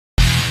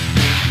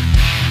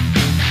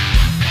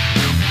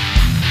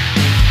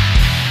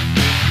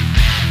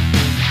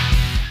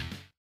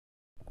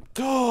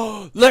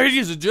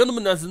Ladies and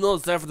gentlemen, that's another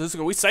San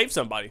Francisco. We saved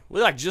somebody.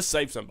 We like just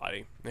saved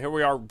somebody. And here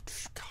we are,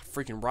 God,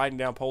 freaking riding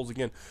down poles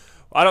again.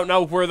 I don't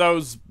know where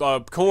those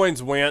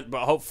coins went,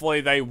 but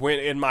hopefully they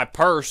went in my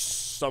purse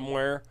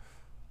somewhere.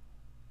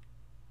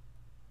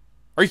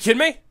 Are you kidding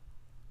me?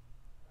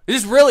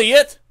 Is this really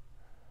it?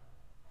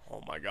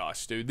 Oh my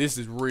gosh, dude, this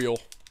is real.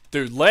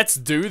 Dude, let's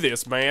do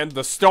this, man.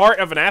 The start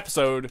of an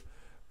episode.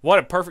 What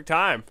a perfect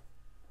time.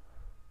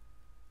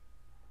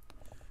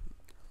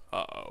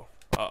 Uh-oh.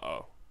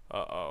 Uh-oh.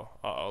 Uh-oh.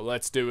 Uh-oh.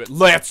 Let's do it.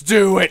 Let's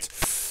do it!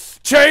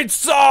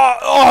 Chainsaw!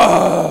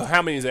 Oh!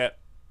 How many is that?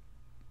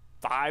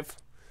 5?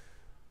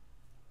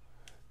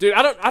 Dude,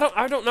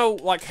 I don't know,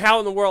 like, how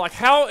in the world, like,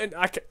 how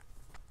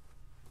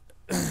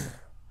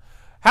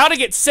to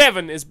get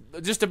 7 is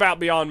just about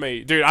beyond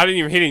me. Dude, I didn't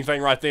even hit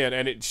anything right then,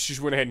 and it just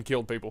went ahead and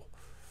killed people.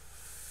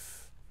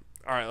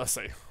 Alright, let's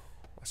see.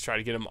 Let's try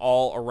to get them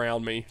all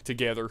around me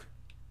together.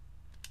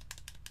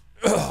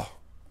 Ugh.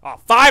 Oh,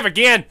 5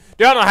 again!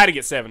 Dude, I don't know how to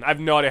get 7. I have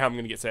no idea how I'm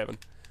going to get 7.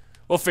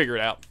 We'll figure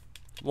it out.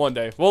 One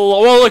day.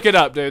 We'll look it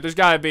up, dude. There's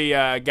got to be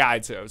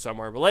guides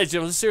somewhere. But ladies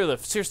and gentlemen,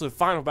 seriously, the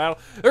final battle.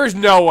 There's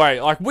no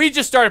way. Like, we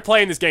just started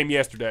playing this game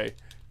yesterday.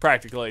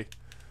 Practically.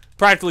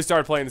 Practically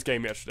started playing this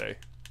game yesterday.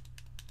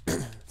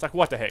 It's like,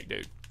 what the heck,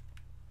 dude?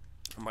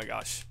 Oh my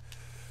gosh.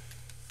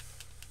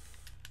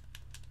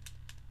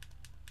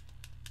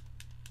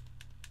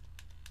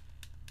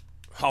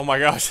 Oh my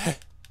gosh.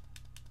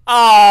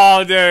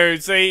 Oh,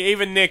 dude. See,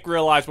 even Nick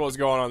realized what was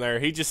going on there.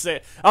 He just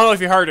said, I don't know if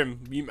you heard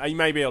him. You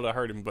may be able to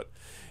heard him, but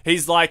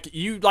he's like,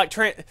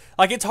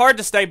 like, it's hard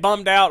to stay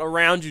bummed out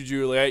around you,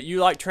 Juliet. You,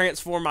 like,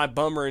 transform my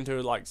bummer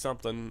into, like,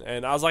 something.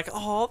 And I was like,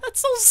 oh, that's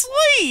so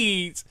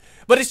sweet.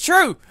 But it's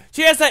true.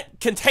 She has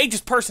that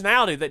contagious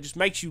personality that just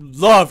makes you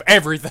love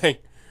everything.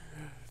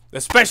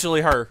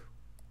 Especially her.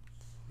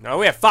 Now,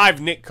 we have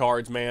 5 Nick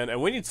cards, man,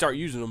 and we need to start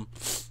using them.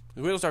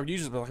 If we don't start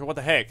using them, like, what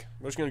the heck?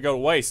 We're just gonna go to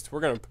waste. We're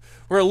gonna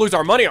lose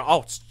our money.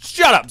 Oh,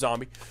 shut up,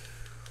 zombie.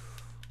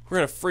 We're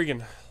gonna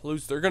freaking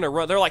lose. They're gonna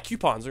run. They're like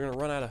coupons. They're gonna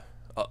run out of.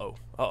 Uh-oh.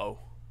 Uh-oh.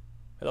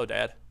 Hello,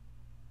 Dad.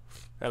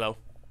 Hello.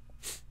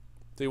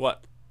 See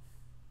what?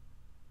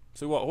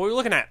 See what? What are we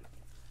looking at?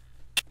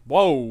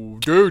 Whoa,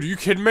 dude, are you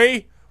kidding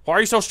me? Why are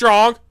you so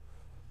strong?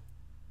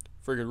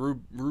 Freaking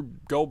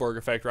Rube Goldberg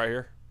effect right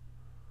here.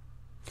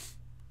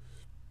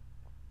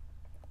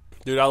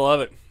 Dude, I love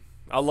it.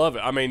 I love it.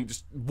 I mean,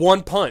 just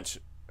one punch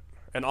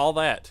and all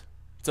that.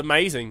 It's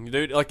amazing,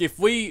 dude. Like, if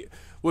we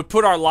would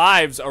put our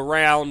lives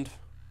around...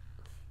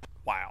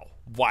 Wow.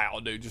 Wow,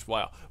 dude. Just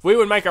wow. If we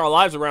would make our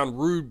lives around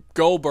Rube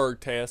Goldberg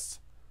tests...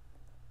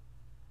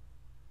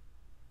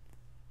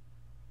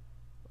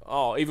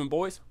 Oh, even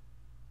boys?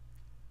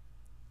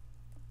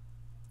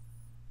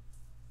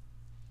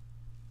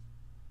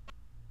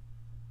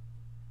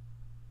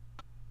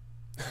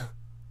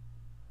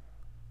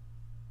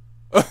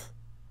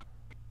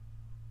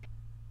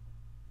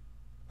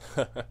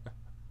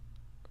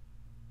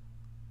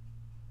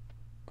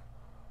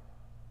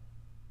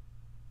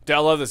 Dude, I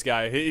love this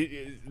guy.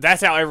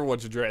 That's how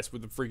everyone's dressed,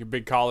 with the freaking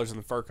big collars and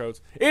the fur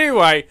coats.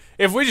 Anyway,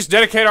 if we just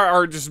dedicate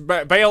or just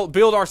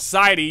build our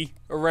society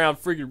around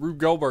freaking Rube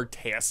Goldberg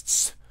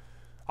tests,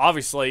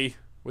 obviously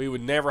we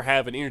would never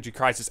have an energy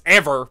crisis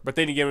ever. But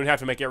then again, we'd have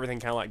to make everything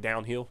kind of like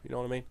downhill. You know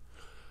what I mean?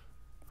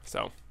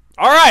 So,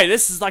 all right,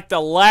 this is like the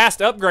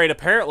last upgrade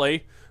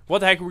apparently. What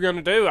the heck are we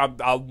gonna do?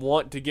 I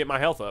want to get my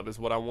health up. Is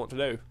what I want to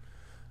do.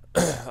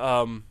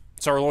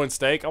 Sirloin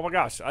steak. Oh my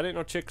gosh, I didn't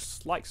know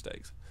chicks like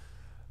steaks.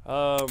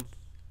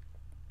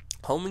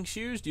 Homing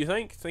shoes. Do you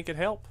think it'd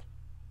help?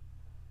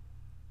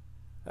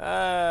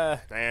 Nah,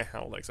 I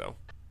don't think so.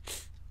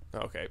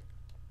 Okay.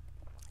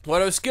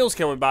 What other skills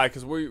can we buy?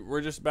 Because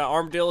we're just about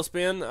armadillo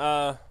spin.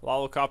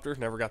 Lollipop.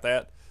 Never got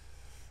that.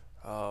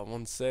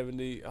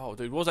 170. Oh,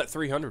 dude, what was that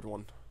 300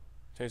 one?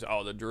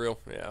 Oh, the drill.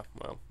 Yeah.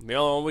 Well, the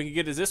only one we can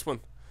get is this one.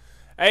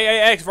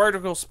 AAX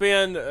vertical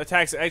spin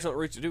attacks excellent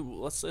reach. Dude,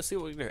 let's see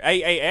what we can do.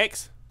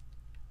 AAX.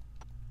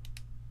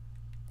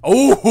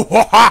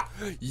 Oh,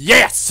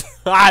 yes!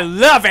 I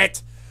love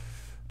it!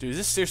 Dude, is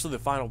this seriously the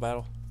final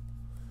battle?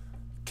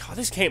 God,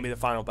 this can't be the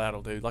final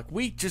battle, dude. Like,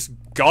 we just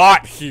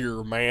got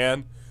here,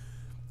 man.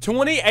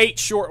 28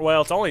 short.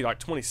 Well, it's only like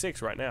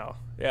 26 right now.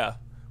 Yeah.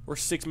 We're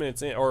 6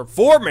 minutes in, or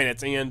 4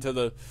 minutes into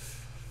the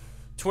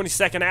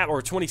 22nd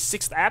or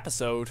 26th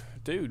episode.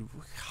 Dude,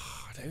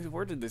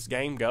 where did this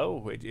game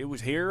go? It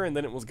was here, and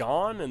then it was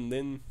gone, and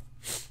then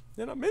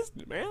I missed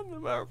it,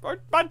 man.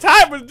 My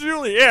time with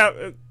Juliet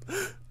is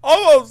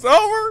almost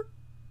over.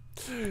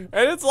 And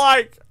it's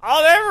like,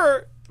 I'll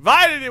never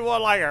find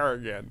anyone like her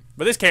again.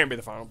 But this can't be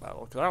the final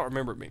battle, because I don't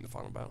remember it being the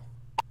final battle.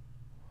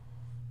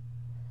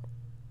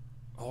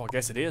 Oh, I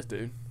guess it is,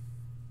 dude.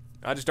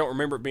 I just don't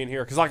remember it being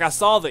here. Because, like, I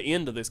saw the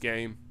end of this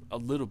game a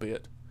little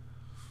bit.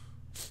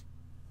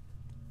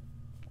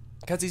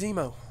 Because he's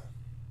emo.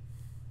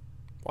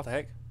 What the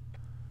heck?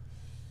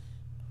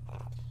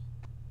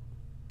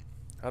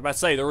 I was about to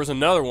say, there was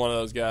another one of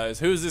those guys.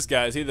 Who's this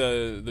guy? Is he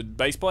the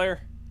bass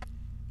player?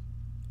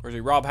 Or is he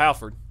Rob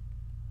Halford?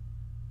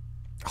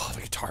 Oh,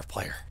 the guitar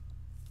player.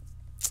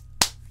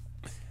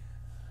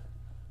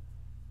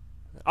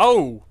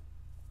 Oh!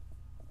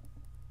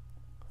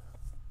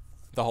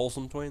 The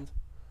Wholesome Twins?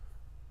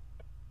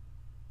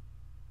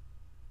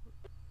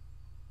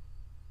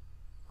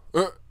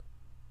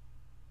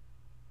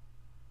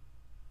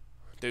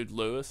 Dude,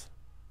 Lewis.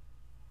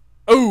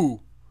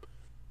 Ooh!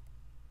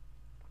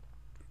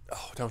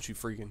 Oh, don't you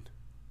freaking...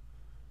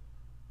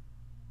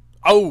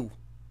 Oh!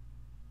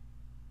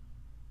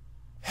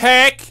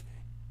 Heck!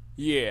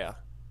 Yeah.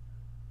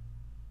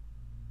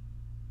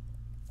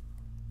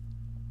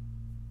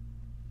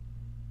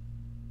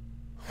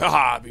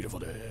 Haha, beautiful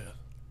day.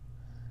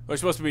 We're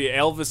supposed to be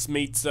Elvis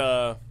meets,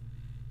 Oh,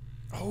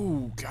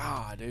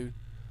 God, dude.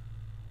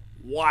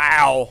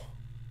 Wow.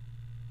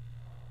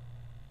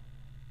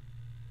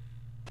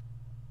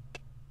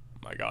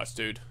 My gosh,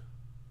 dude.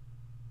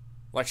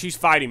 Like, she's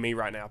fighting me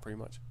right now, pretty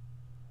much.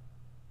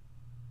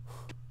 Oh,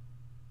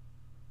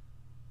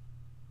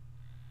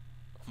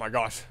 my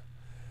gosh.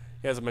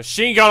 He has a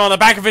machine gun on the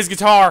back of his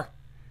guitar.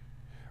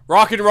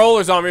 Rock and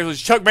rollers on me.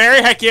 Chuck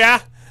Berry, heck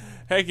yeah.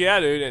 Heck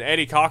yeah, dude. And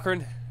Eddie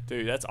Cochran.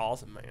 Dude, that's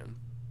awesome, man.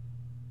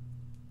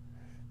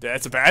 Dude,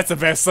 that's the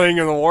best thing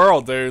in the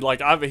world, dude.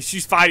 Like,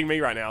 she's fighting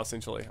me right now,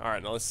 essentially. All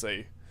right, now let's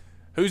see.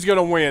 Who's going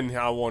to win,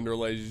 I wonder,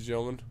 ladies and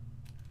gentlemen.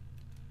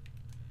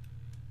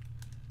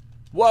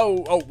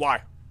 Whoa. Oh,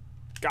 why?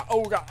 God,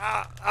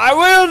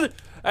 I win!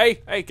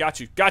 Hey, got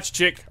you,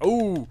 chick.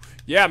 Oh,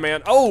 yeah,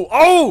 man.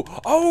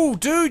 Oh,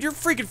 dude, your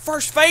freaking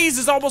first phase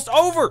is almost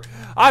over.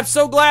 I'm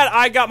so glad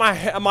I got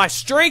my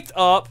strength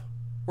up.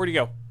 Where'd he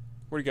go?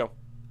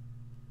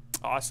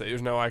 Oh, I see.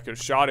 There's no way I could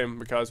have shot him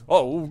because...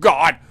 Oh,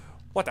 God.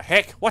 What the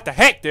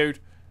heck, dude?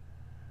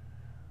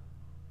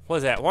 What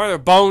is that? Why are there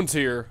bones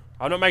here?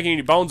 I'm not making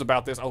any bones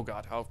about this. Oh,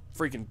 God. Oh,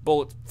 freaking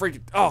bullets.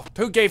 Oh,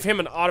 who gave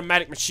him an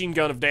automatic machine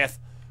gun of death?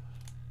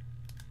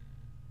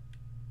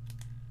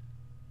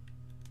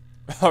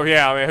 Oh,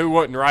 yeah. I mean, who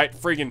wouldn't, right?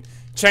 Freaking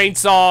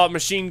chainsaw,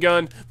 machine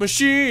gun,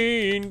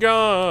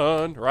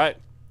 right?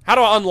 How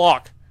do I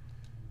unlock?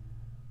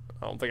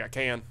 I don't think I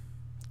can.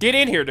 Get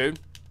in here, dude.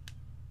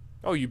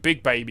 Oh, you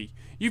big baby.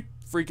 You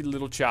freaking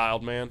little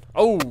child, man.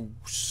 Oh,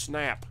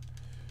 snap.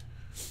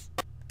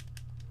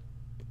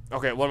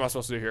 Okay, what am I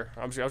supposed to do here?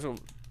 I'm just gonna...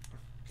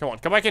 Come on,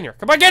 come back in here.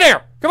 Come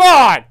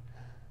on!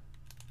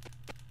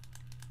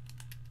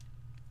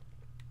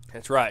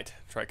 That's right.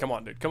 Come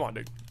on,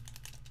 dude.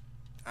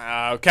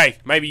 Okay,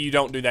 maybe you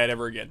don't do that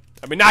ever again.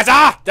 I mean, nice.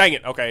 Ah! Dang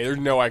it. Okay, there's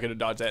no way I could have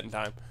dodged that in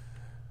time.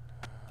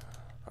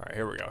 Alright,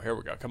 here we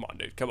go. Come on,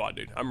 dude.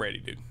 I'm ready,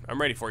 dude. I'm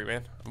ready for you,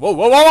 man.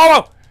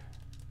 Whoa.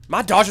 Am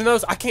I dodging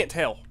those? I can't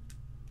tell.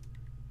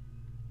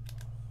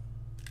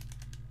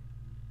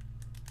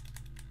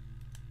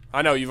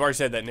 I know, you've already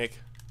said that, Nick.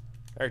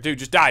 Alright, dude,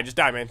 just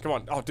die, man. Come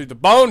on. Oh, dude, the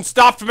bone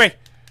stopped me.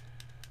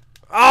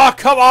 Oh,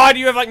 come on.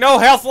 You have, like, no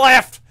health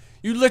left.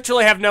 You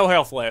literally have no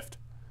health left.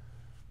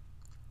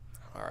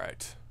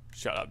 Alright.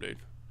 Shut up, dude.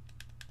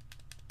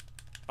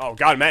 Oh,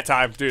 got him that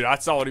time. Dude, I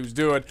saw what he was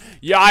doing.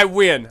 Yeah, I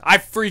win. I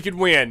freaking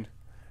win.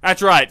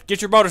 That's right.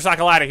 Get your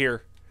motorcycle out of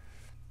here.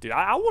 Dude,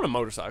 I want a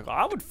motorcycle.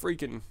 I would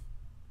freaking...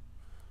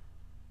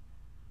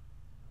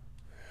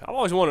 I've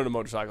always wanted a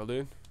motorcycle,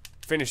 dude.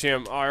 Finish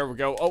him. Oh, here we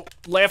go. Oh,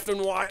 left and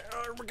right.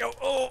 Oh, here we go.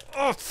 Oh.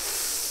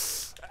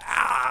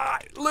 Ah,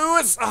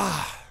 Lewis.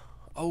 Ah.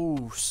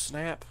 Oh,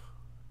 snap.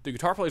 Dude,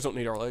 guitar players don't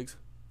need our legs.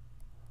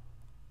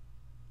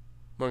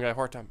 I'm gonna get a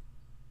hard time.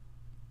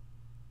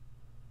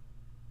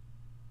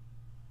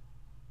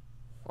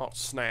 Oh,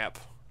 snap.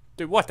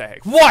 Dude, what the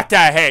heck? What the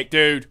heck,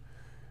 dude?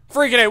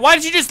 Freaking A. Why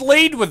did you just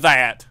lead with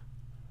that?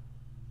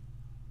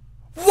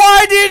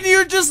 Why didn't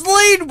you just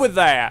lead with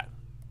that?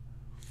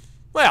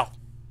 Well,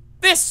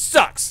 this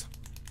sucks.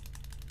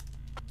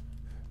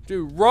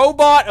 Dude,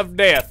 robot of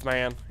death,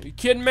 man. Are you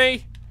kidding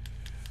me?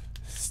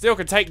 Still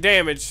can take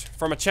damage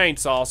from a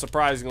chainsaw,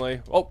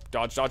 surprisingly. Oh,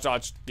 dodge.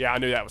 Yeah, I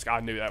knew that was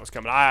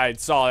coming. I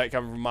saw that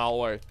coming from a mile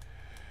away.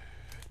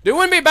 Dude, it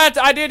wouldn't be a bad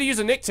idea to use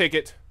a Nick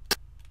ticket.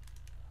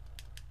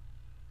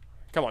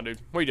 Come on, dude.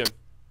 What are you doing?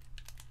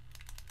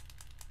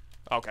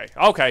 Okay,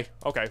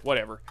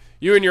 whatever.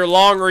 You and your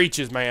long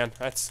reaches, man.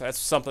 That's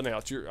something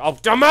else.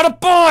 I'm out of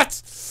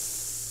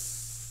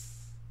bullets!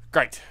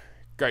 Great.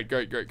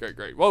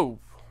 Whoa.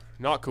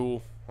 Not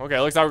cool. Okay,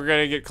 looks like we're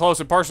gonna get close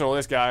and personal with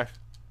this guy.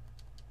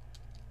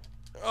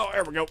 Oh,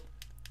 there we go.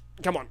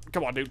 Come on,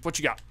 dude. What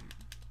you got?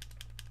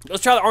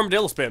 Let's try the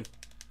armadillo spin.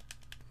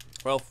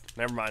 Well,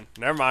 never mind.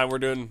 We're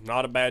doing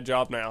not a bad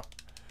job now.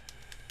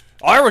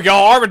 Oh, here we go.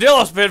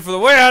 Armadillo spin for the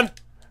win.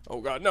 Oh,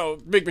 God, no.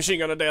 Big machine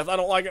gun of death. I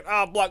don't like it.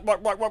 Ah, block.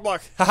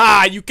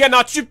 Haha, you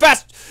cannot shoot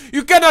past.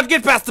 You cannot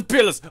get past the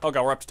pillars. Oh,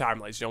 God, we're up to time,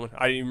 ladies and gentlemen.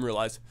 I didn't even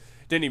realize.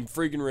 Didn't even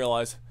freaking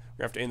realize. We're going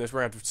to have to end this.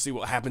 We're going to have to see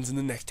what happens in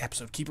the next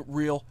episode. Keep it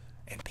real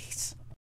and peace.